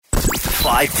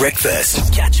5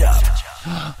 Breakfast. Catch up.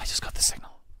 I just got the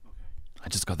signal.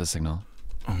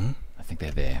 I think they're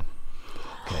there.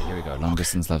 Okay, here we go. Long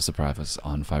Distance Love Surprise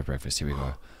on 5 Breakfast. Here we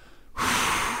go.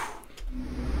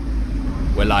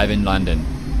 We're live in London.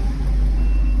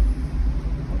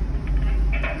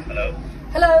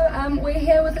 Hello, we're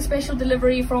here with a special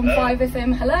delivery from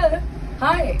 5FM. Hello.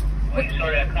 Hi.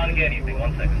 Sorry, I can't get anything.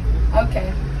 1 second.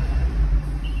 Okay.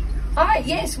 Hi,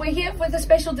 yes, we're here with a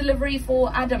special delivery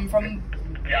for Adam from...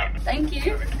 Yeah. Thank you.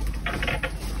 Here we go.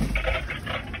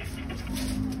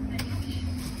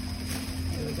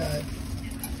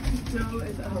 Door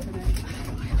is opening.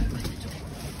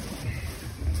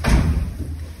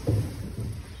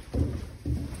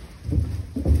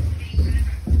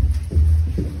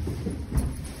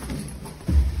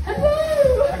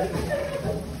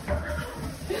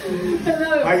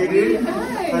 Hello. How you doing?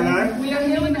 Hi. Hello. We are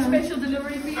here with a special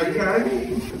delivery for you.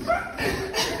 Okay.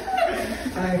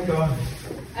 Thank God.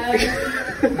 I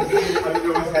don't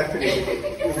know what's happening.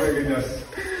 Oh my goodness.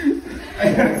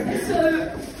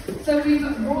 So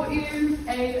we've brought you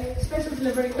a special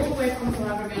delivery all the way from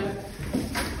South Africa.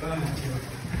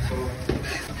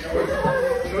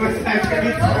 What's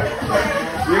happening?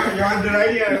 You're on the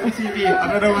radio, TV. I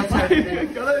don't know what's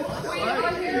happening. We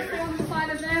are here from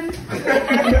 5FM.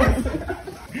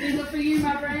 These are for you,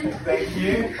 my friend. Thank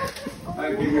you.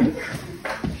 Thank you.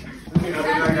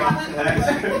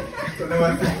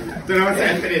 Don't know what's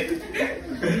happening.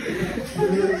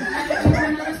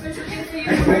 Another special gift for you,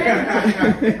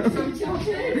 some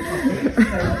chocolate.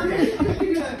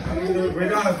 We're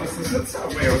not supposed to sit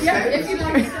somewhere. Yeah, if you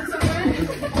like to sit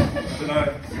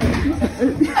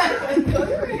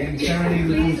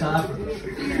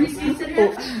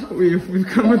somewhere. We've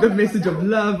come with a message of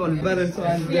love on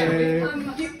Valentine's Day.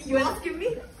 You asking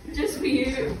me? Just for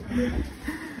you.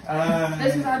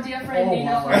 This is our dear friend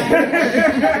Nina. Nice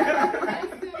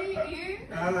to meet you.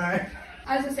 Hello.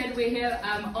 As I said, we're here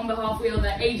on behalf, we are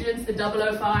the agents, the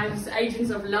 005s, agents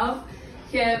of love,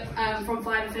 here from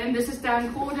 5FM. This is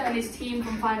Dan Corder and his team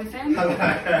from 5FM. Hello.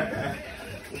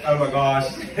 Oh my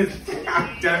gosh.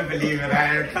 I don't believe it.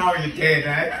 How are you doing,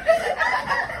 eh?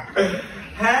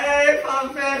 Hey,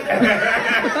 Pumpkin!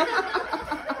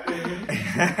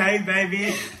 Hey,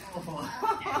 baby!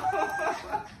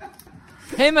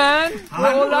 Hey man, we're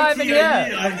all live in here.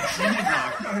 Like,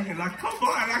 come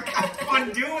on, I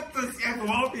can't deal with this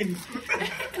overwhelming.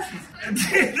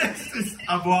 This is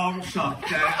a warm shock.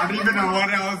 I don't even know what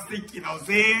I was thinking. I was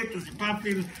there, it was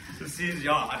pumping. I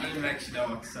don't even actually know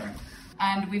what to say.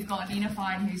 And we've got Nina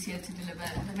Fine who's here to deliver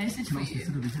the message for you.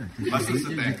 My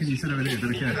sister there. Can you sit over there? Is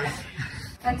that okay?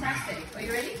 Fantastic. Are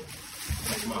you ready?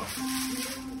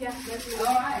 Yeah, let's do it.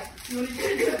 All right. You want to do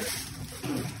it?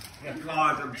 Yeah,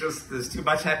 God, there's too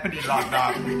much happening right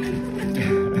now.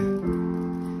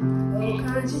 Oh,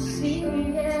 can't you see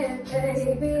it,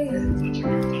 baby?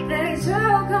 There's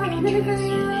all coming for you.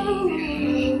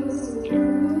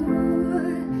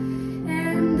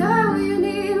 And all you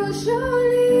need will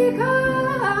surely come.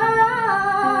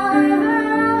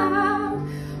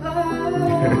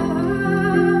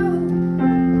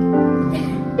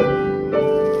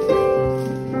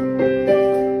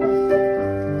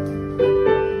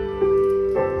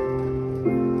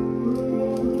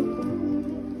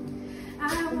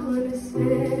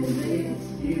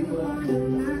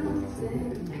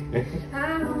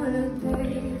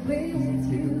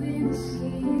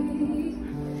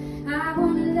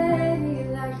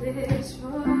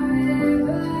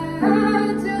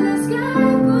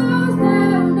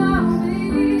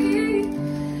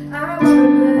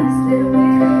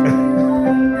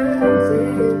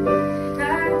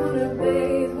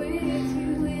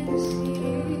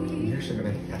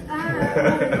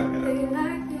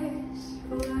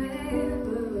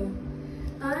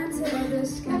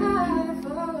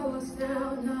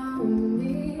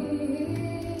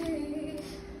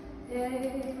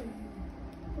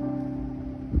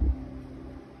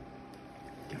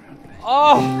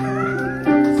 Oh,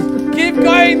 keep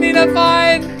going, Nina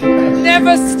Fine.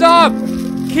 Never stop.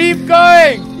 Keep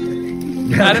going.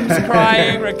 Adam's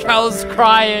crying. Raquel's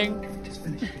crying. Just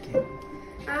finish it again.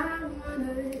 I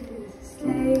wanna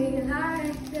stay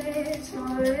like this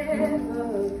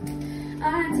forever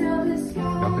until the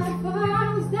sky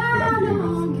falls down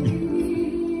on me.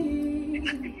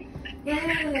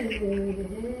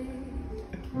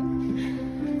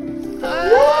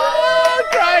 Oh,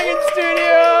 crying in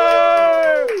studio.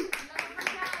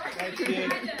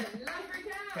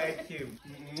 Thank you.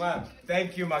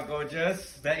 Thank you, my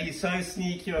gorgeous. That is so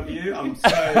sneaky of you. I'm so...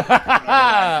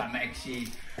 I'm actually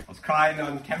was crying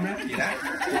on camera,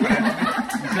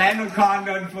 Plan on crying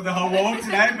on for the whole world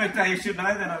today, but you should know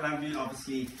that I love you,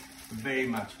 obviously, very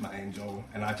much, my angel.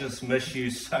 And I just miss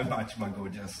you so much, my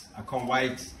gorgeous. I can't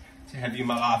wait to have you in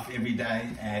my life every day.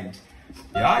 And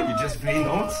yeah, you're just very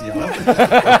naughty. I love it.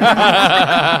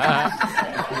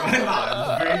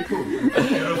 It's very cool. It's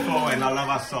beautiful, and I love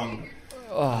our song.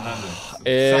 I love it.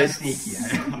 It's so sneaky,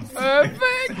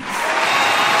 perfect.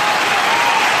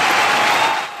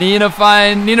 Nina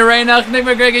Fine, Nina Reinach, Nick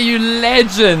McGregor, you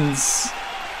legends.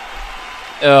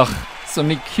 Ugh, so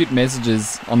many cute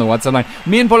messages on the WhatsApp line.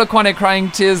 Me and Polokwane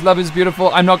crying tears, love is beautiful.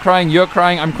 I'm not crying, you're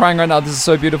crying, I'm crying right now. This is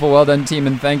so beautiful, well done team,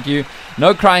 and thank you.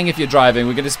 No crying if you're driving.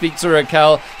 We're going to speak to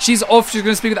Raquel. She's off, she's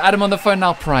going to speak with Adam on the phone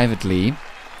now privately.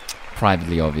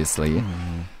 Privately, obviously.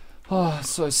 Oh,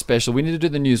 so special. We need to do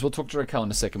the news. We'll talk to Raquel in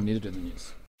a second. We need to do the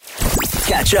news.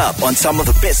 Catch up on some of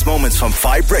the best moments from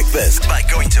 5 Breakfast by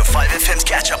going to 5FM's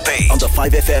catch-up page on the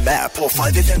 5FM app or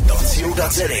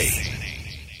 5FM.co.za.